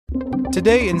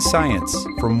Today in Science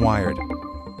from Wired.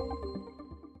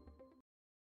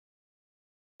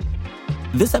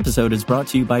 This episode is brought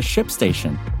to you by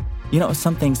ShipStation. You know,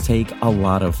 some things take a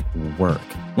lot of work,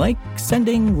 like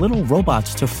sending little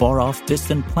robots to far-off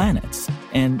distant planets.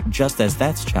 And just as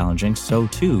that's challenging, so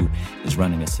too is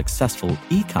running a successful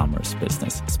e-commerce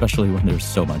business, especially when there's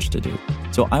so much to do.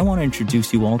 So I want to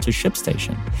introduce you all to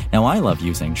ShipStation. Now, I love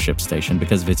using ShipStation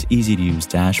because of its easy-to-use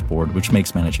dashboard, which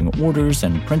makes managing orders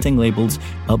and printing labels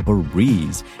a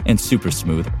breeze and super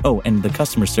smooth. Oh, and the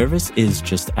customer service is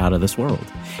just out of this world.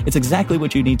 It's exactly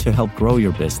what you need to help grow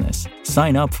your business.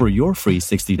 Sign up for your free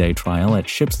 60-day trial at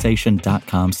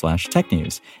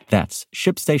shipstation.com/technews. That's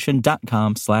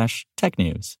shipstation.com/technews.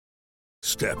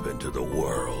 Step into the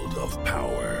world of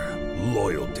power,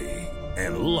 loyalty,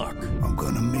 and luck. I'm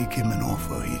gonna make him an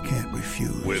offer he can't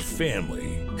refuse. With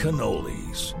family,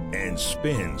 cannolis, and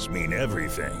spins mean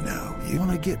everything. Now, you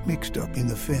wanna get mixed up in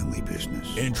the family business.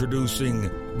 Introducing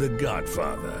The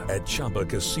Godfather at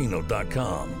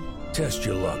ChumbaCasino.com. Test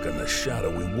your luck in the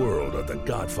shadowy world of The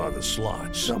Godfather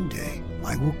slot. Someday,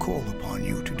 I will call upon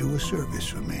you to do a service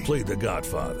for me. Play The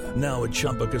Godfather, now at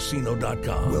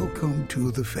ChumbaCasino.com. Welcome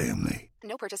to the family.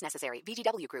 No purchase necessary.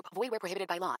 VGW Group. Void where prohibited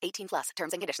by law. 18+.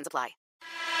 Terms and conditions apply.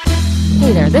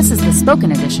 Hey there, this is the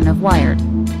spoken edition of Wired.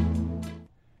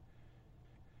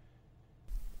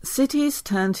 Cities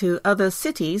turn to other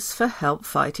cities for help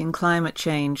fighting climate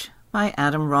change, by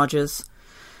Adam Rogers.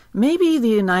 Maybe the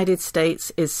United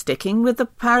States is sticking with the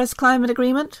Paris Climate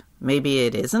Agreement. Maybe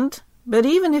it isn't. But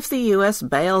even if the US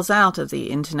bails out of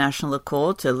the international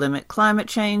accord to limit climate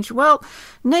change, well,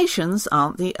 nations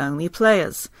aren't the only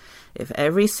players. If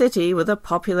every city with a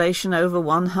population over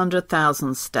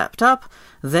 100,000 stepped up,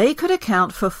 they could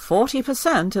account for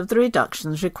 40% of the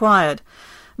reductions required.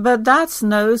 But that's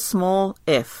no small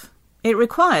if. It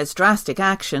requires drastic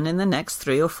action in the next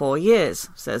 3 or 4 years,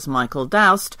 says Michael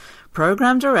Doust,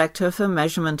 Program Director for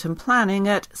Measurement and Planning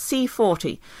at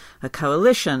C40, a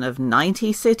coalition of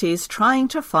 90 cities trying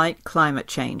to fight climate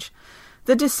change.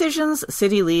 The decisions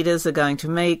city leaders are going to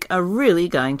make are really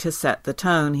going to set the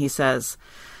tone, he says.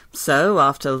 So,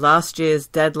 after last year's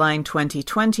Deadline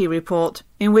 2020 report,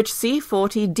 in which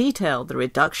C40 detailed the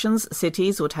reductions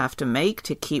cities would have to make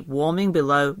to keep warming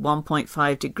below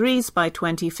 1.5 degrees by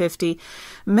 2050,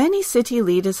 many city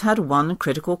leaders had one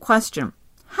critical question.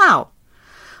 How?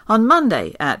 On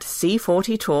Monday at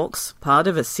C40 Talks, part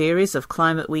of a series of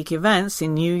Climate Week events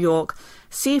in New York,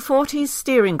 C40's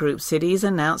steering group cities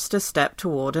announced a step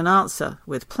toward an answer,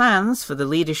 with plans for the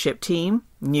leadership team,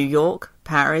 New York,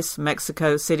 Paris,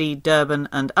 Mexico City, Durban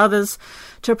and others,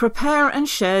 to prepare and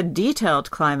share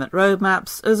detailed climate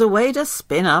roadmaps as a way to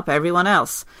spin up everyone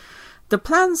else. The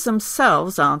plans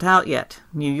themselves aren't out yet.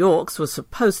 New York's was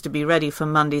supposed to be ready for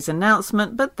Monday's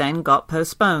announcement, but then got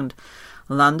postponed.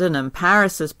 London and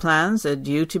Paris's plans are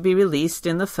due to be released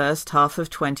in the first half of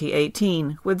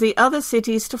 2018, with the other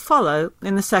cities to follow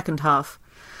in the second half.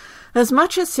 As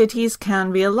much as cities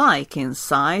can be alike in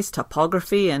size,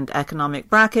 topography and economic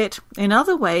bracket, in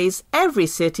other ways every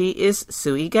city is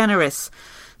sui generis.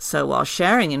 So while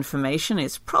sharing information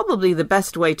is probably the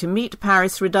best way to meet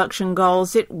Paris reduction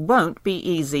goals, it won't be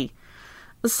easy.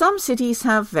 Some cities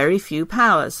have very few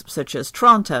powers, such as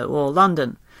Toronto or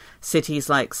London. Cities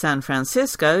like San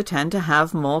Francisco tend to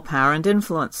have more power and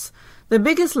influence. The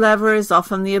biggest lever is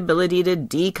often the ability to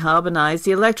decarbonize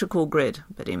the electrical grid,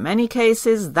 but in many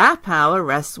cases that power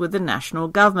rests with the national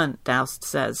government, Doust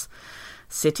says.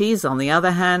 Cities, on the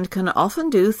other hand, can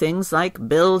often do things like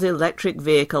build electric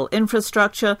vehicle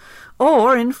infrastructure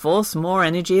or enforce more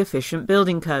energy-efficient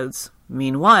building codes.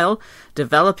 Meanwhile,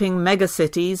 developing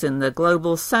megacities in the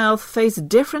global south face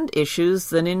different issues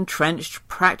than entrenched,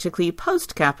 practically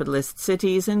post-capitalist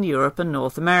cities in Europe and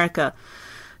North America.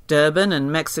 Durban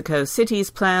and Mexico City's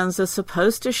plans are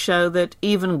supposed to show that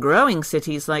even growing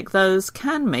cities like those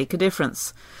can make a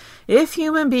difference. If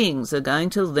human beings are going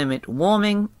to limit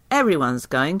warming, everyone's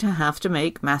going to have to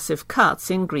make massive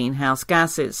cuts in greenhouse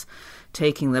gases.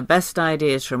 Taking the best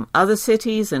ideas from other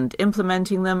cities and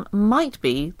implementing them might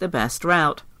be the best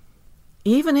route.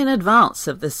 Even in advance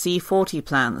of the C40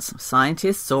 plans,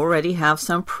 scientists already have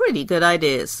some pretty good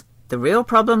ideas. The real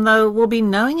problem, though, will be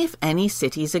knowing if any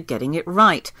cities are getting it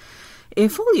right.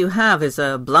 If all you have is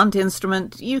a blunt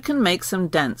instrument, you can make some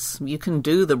dents. You can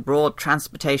do the broad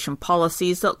transportation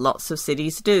policies that lots of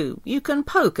cities do. You can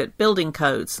poke at building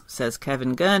codes, says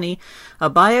Kevin Gurney, a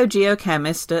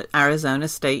biogeochemist at Arizona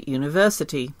State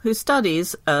University, who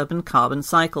studies urban carbon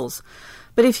cycles.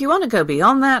 But if you want to go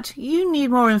beyond that, you need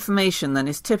more information than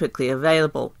is typically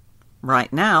available.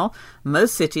 Right now,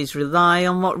 most cities rely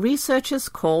on what researchers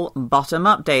call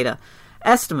bottom-up data,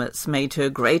 Estimates made to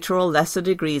greater or lesser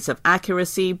degrees of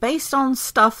accuracy based on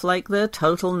stuff like the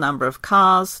total number of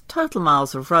cars, total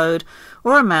miles of road,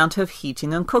 or amount of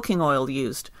heating and cooking oil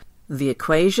used. The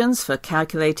equations for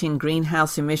calculating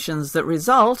greenhouse emissions that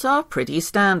result are pretty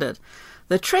standard.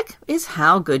 The trick is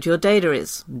how good your data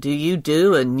is. Do you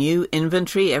do a new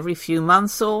inventory every few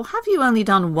months, or have you only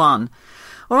done one?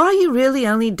 Or are you really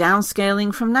only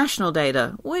downscaling from national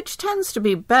data, which tends to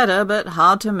be better but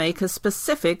hard to make as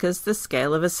specific as the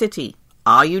scale of a city?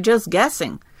 Are you just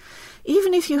guessing?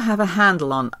 Even if you have a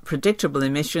handle on predictable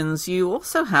emissions, you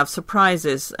also have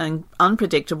surprises and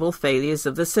unpredictable failures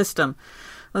of the system.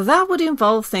 That would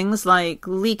involve things like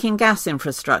leaking gas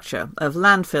infrastructure of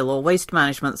landfill or waste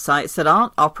management sites that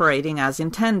aren't operating as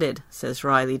intended, says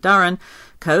Riley Duran,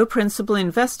 co-principal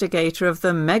investigator of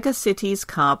the Megacities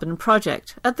Carbon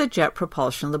Project at the Jet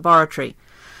Propulsion Laboratory.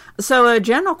 So a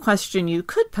general question you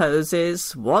could pose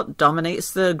is, what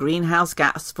dominates the greenhouse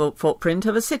gas footprint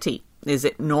of a city? Is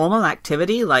it normal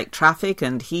activity like traffic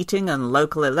and heating and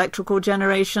local electrical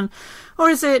generation, or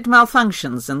is it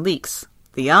malfunctions and leaks?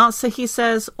 The answer, he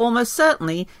says, almost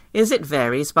certainly is it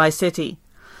varies by city.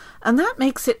 And that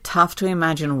makes it tough to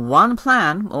imagine one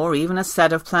plan, or even a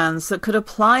set of plans, that could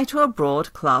apply to a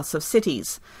broad class of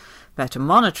cities. Better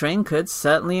monitoring could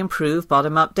certainly improve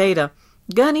bottom-up data.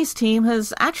 Gurney's team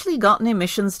has actually gotten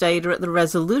emissions data at the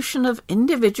resolution of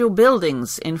individual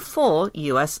buildings in 4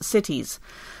 U.S. cities.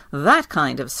 That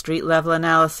kind of street-level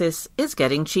analysis is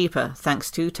getting cheaper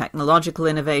thanks to technological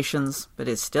innovations, but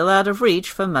is still out of reach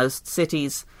for most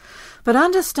cities. But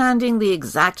understanding the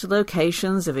exact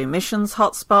locations of emissions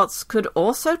hotspots could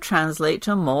also translate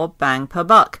to more bang per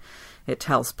buck. It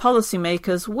tells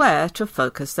policymakers where to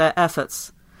focus their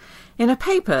efforts. In a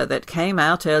paper that came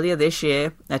out earlier this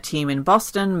year, a team in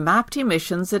Boston mapped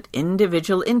emissions at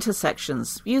individual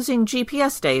intersections using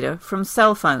GPS data from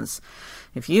cell phones.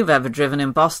 If you've ever driven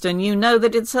in Boston, you know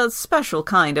that it's a special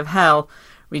kind of hell.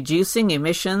 Reducing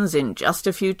emissions in just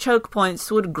a few choke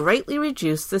points would greatly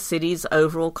reduce the city's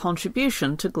overall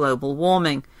contribution to global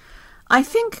warming. I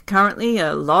think currently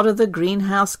a lot of the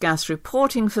greenhouse gas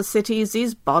reporting for cities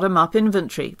is bottom-up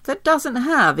inventory that doesn't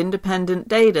have independent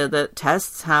data that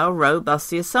tests how robust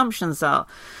the assumptions are,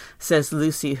 says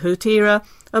Lucy Hutira,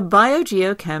 a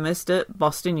biogeochemist at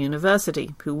Boston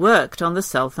University, who worked on the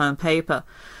cell phone paper.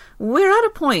 We're at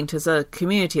a point as a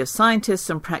community of scientists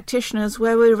and practitioners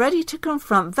where we're ready to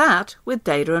confront that with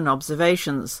data and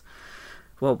observations.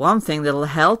 Well, one thing that'll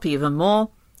help even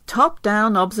more,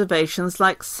 top-down observations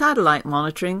like satellite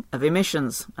monitoring of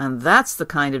emissions, and that's the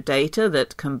kind of data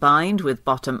that, combined with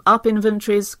bottom-up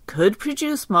inventories, could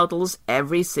produce models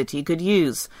every city could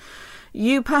use.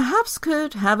 You perhaps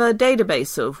could have a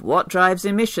database of what drives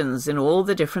emissions in all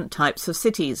the different types of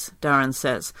cities, Duran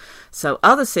says, so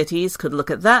other cities could look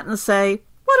at that and say,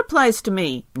 what applies to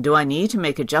me? Do I need to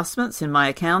make adjustments in my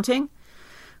accounting?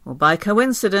 Well, by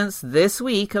coincidence, this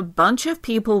week a bunch of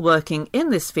people working in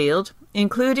this field,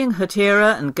 including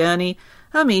Hutira and Gurney,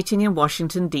 are meeting in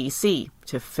Washington, D.C.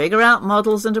 to figure out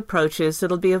models and approaches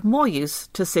that'll be of more use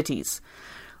to cities.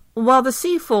 While the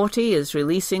C40 is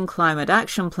releasing climate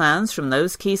action plans from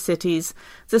those key cities,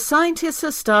 the scientists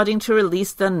are starting to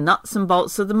release the nuts and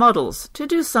bolts of the models to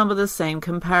do some of the same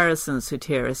comparisons,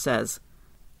 Hutira says.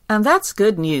 And that's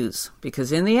good news,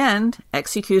 because in the end,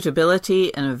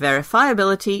 executability and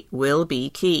verifiability will be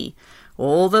key.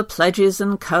 All the pledges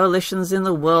and coalitions in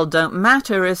the world don't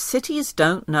matter if cities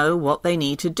don't know what they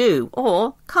need to do,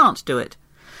 or can't do it.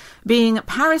 Being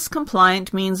Paris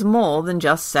compliant means more than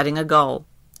just setting a goal.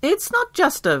 It's not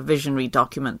just a visionary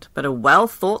document, but a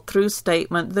well-thought-through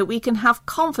statement that we can have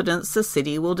confidence the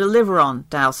city will deliver on,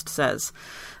 Doust says.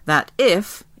 That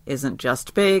if isn't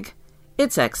just big,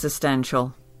 it's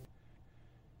existential.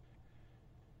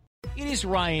 It is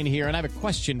Ryan here, and I have a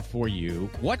question for you.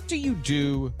 What do you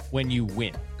do when you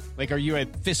win? Like, are you a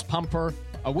fist pumper,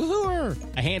 a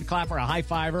woohooer, a hand clapper, a high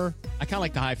fiver? I kind of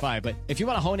like the high five, but if you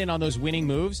want to hone in on those winning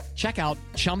moves, check out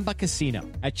Chumba Casino.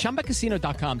 At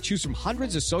ChumbaCasino.com, choose from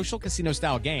hundreds of social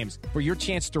casino-style games for your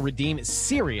chance to redeem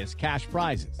serious cash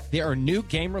prizes. There are new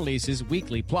game releases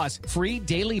weekly, plus free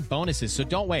daily bonuses. So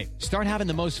don't wait. Start having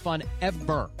the most fun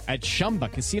ever at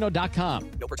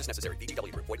ChumbaCasino.com. No purchase necessary.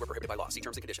 VGW Group. Void where prohibited by law. See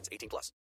terms and conditions. 18+.